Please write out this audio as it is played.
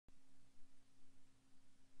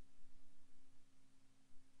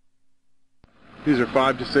These are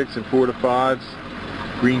 5 to 6 and 4 to 5s.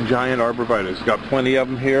 Green Giant Arborvitaes. Got plenty of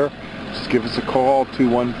them here. Just give us a call,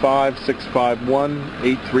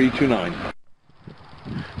 215-651-8329.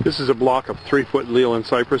 This is a block of 3-foot Leland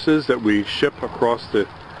cypresses that we ship across the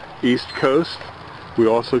East Coast. We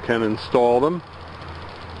also can install them.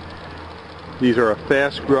 These are a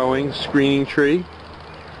fast-growing screening tree. You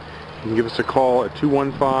can give us a call at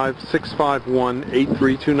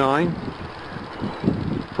 215-651-8329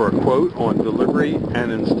 for a quote on delivery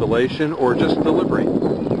and installation, or just delivery.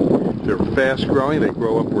 They're fast-growing. They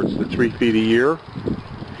grow upwards to 3 feet a year.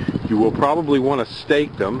 You will probably want to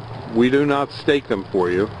stake them. We do not stake them for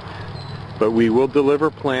you, but we will deliver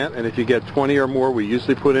plant, and if you get 20 or more, we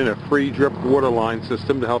usually put in a free drip water line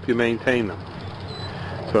system to help you maintain them.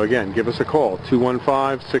 So again, give us a call,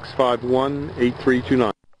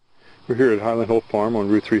 215-651-8329. We're here at Highland Hill Farm on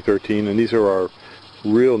Route 313, and these are our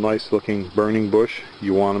real nice looking burning bush,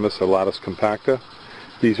 Euonymus alatus compacta.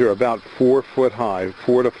 These are about 4 foot high,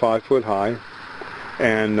 4 to 5 foot high,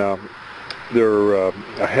 and they're a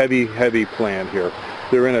heavy plant here.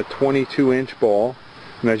 They're in a 22-inch ball,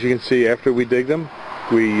 and as you can see, after we dig them,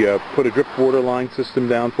 we put a drip water line system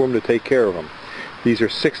down for them to take care of them. These are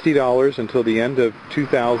 $60 until the end of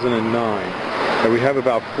 2009, and we have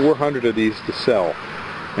about 400 of these to sell.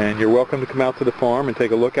 And you're welcome to come out to the farm and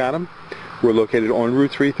take a look at them. We're located on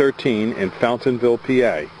Route 313 in Fountainville,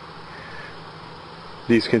 PA.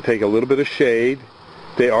 These can take a little bit of shade.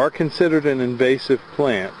 They are considered an invasive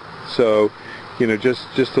plant, so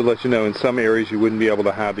just to let you know, in some areas you wouldn't be able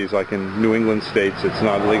to have these, like in New England states, it's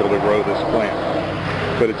not legal to grow this plant.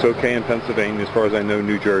 But it's okay in Pennsylvania, as far as I know,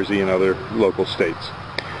 New Jersey and other local states.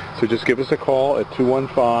 So just give us a call at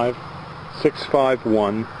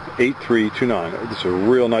 215-651-8329. This is a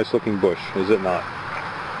real nice looking bush, is it not?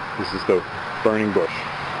 This is the burning bush.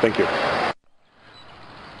 Thank you.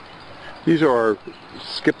 These are our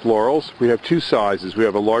skipped laurels. We have 2 sizes. We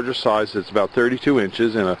have a larger size that's about 32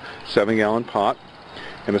 inches in a 7-gallon pot,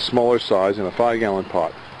 and a smaller size in a 5-gallon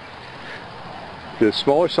pot. The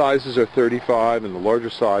smaller sizes are 35 and the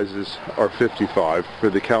larger sizes are 55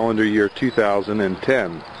 for the calendar year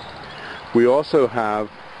 2010. We also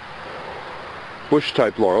have bush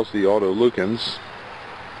type laurels, the autoleucans,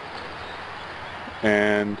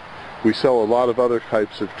 and we sell a lot of other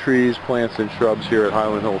types of trees, plants, and shrubs here at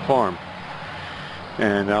Highland Hill Farm.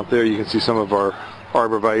 And out there you can see some of our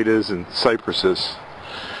arborvitaes and cypresses.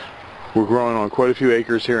 We're growing on quite a few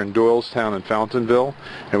acres here in Doylestown and Fountainville,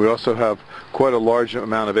 and we also have quite a large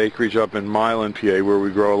amount of acreage up in Milan, PA, where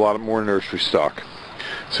we grow a lot more nursery stock.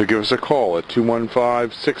 So give us a call at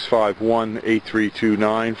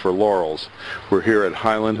 215-651-8329 for laurels. We're here at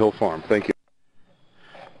Highland Hill Farm. Thank you.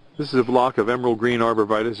 This is a block of emerald green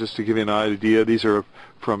arborvitaes, just to give you an idea. These are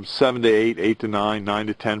from 7 to 8, 8 to 9, 9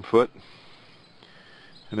 to 10 foot.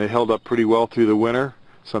 And they held up pretty well through the winter.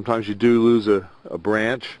 Sometimes you do lose a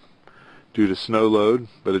branch due to snow load,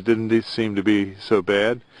 but it didn't seem to be so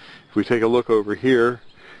bad. If we take a look over here,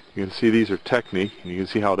 you can see these are technique, and you can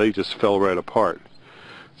see how they just fell right apart.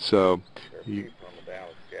 So, a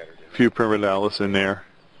few primordialis in there.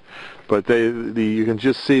 But you can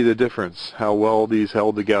just see the difference, how well these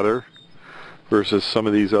held together versus some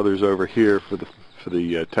of these others over here for the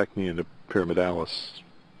technique and the pyramidalis.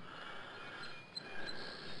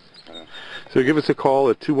 So give us a call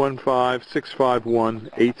at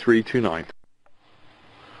 215-651-8329.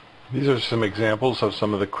 These are some examples of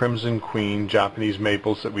some of the Crimson Queen Japanese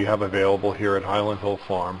maples that we have available here at Highland Hill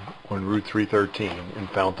Farm on Route 313 in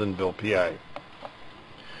Fountainville, PA.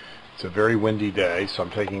 It's a very windy day, so I'm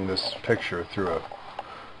taking this picture through a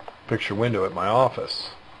picture window at my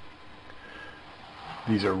office.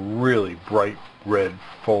 These are really bright red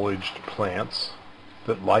foliaged plants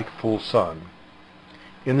that like full sun.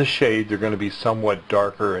 In the shade, they're going to be somewhat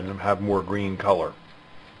darker and have more green color.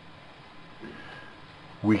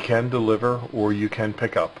 We can deliver, or you can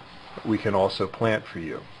pick up. We can also plant for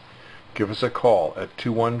you. Give us a call at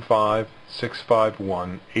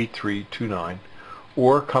 215-651-8329,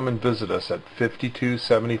 or come and visit us at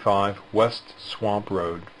 5275 West Swamp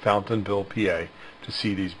Road, Fountainville, PA, to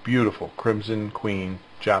see these beautiful Crimson Queen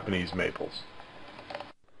Japanese maples.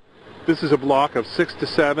 This is a block of 6 to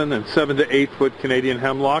 7 and 7 to 8 foot Canadian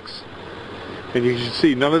hemlocks, and you can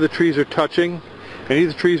see none of the trees are touching. Any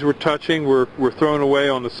of the trees we're touching were thrown away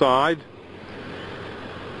on the side.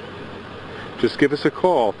 Just give us a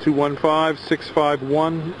call,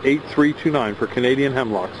 215-651-8329 for Canadian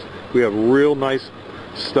hemlocks. We have real nice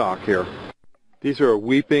stock here. These are a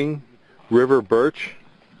weeping river birch.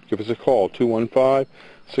 Give us a call,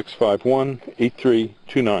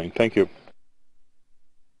 215-651-8329. Thank you.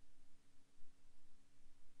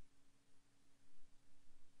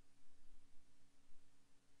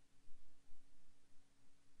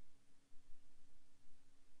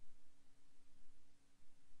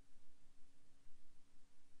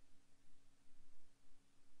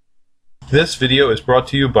 This video is brought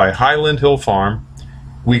to you by Highland Hill Farm.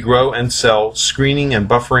 We grow and sell screening and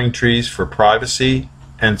buffering trees for privacy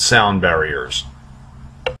and sound barriers.